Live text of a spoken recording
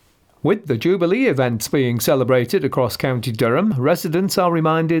With the Jubilee events being celebrated across County Durham, residents are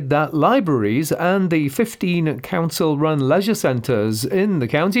reminded that libraries and the 15 council-run leisure centres in the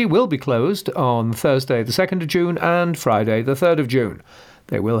county will be closed on Thursday the 2nd of June and Friday the 3rd of June.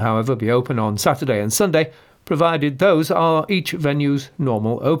 They will, however, be open on Saturday and Sunday, provided those are each venue's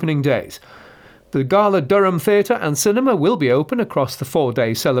normal opening days. The Gala Durham Theatre and Cinema will be open across the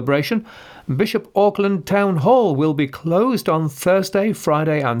 4-day celebration. Bishop Auckland Town Hall will be closed on Thursday,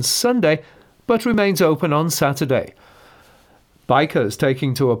 Friday and Sunday, but remains open on Saturday. Bikers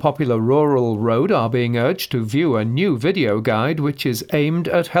taking to a popular rural road are being urged to view a new video guide which is aimed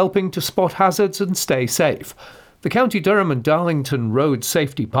at helping to spot hazards and stay safe. The County Durham and Darlington Road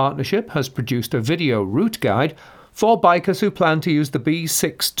Safety Partnership has produced a video route guide for bikers who plan to use the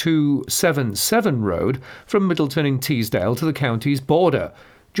B6277 road from Middleton in Teesdale to the county's border.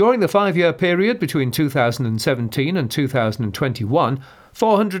 During the 5-year period between 2017 and 2021,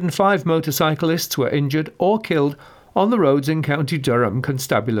 405 motorcyclists were injured or killed on the roads in County Durham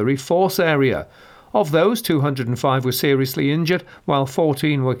Constabulary Force area. Of those, 205 were seriously injured, while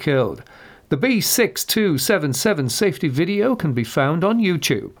 14 were killed. The B6277 safety video can be found on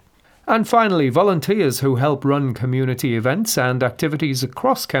YouTube. And finally, volunteers who help run community events and activities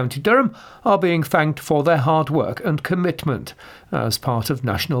across County Durham are being thanked for their hard work and commitment as part of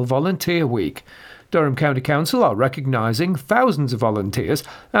National Volunteer Week. Durham County Council are recognising thousands of volunteers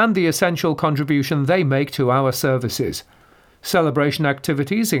and the essential contribution they make to our services. Celebration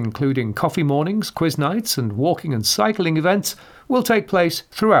activities, including coffee mornings, quiz nights and walking and cycling events, will take place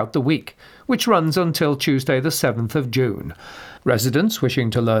throughout the week, which runs until Tuesday the 7th of June. Residents wishing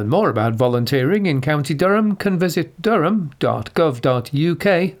to learn more about volunteering in County Durham can visit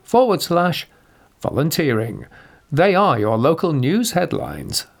durham.gov.uk/volunteering. They are your local news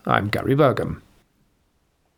headlines. I'm Gary Burgum.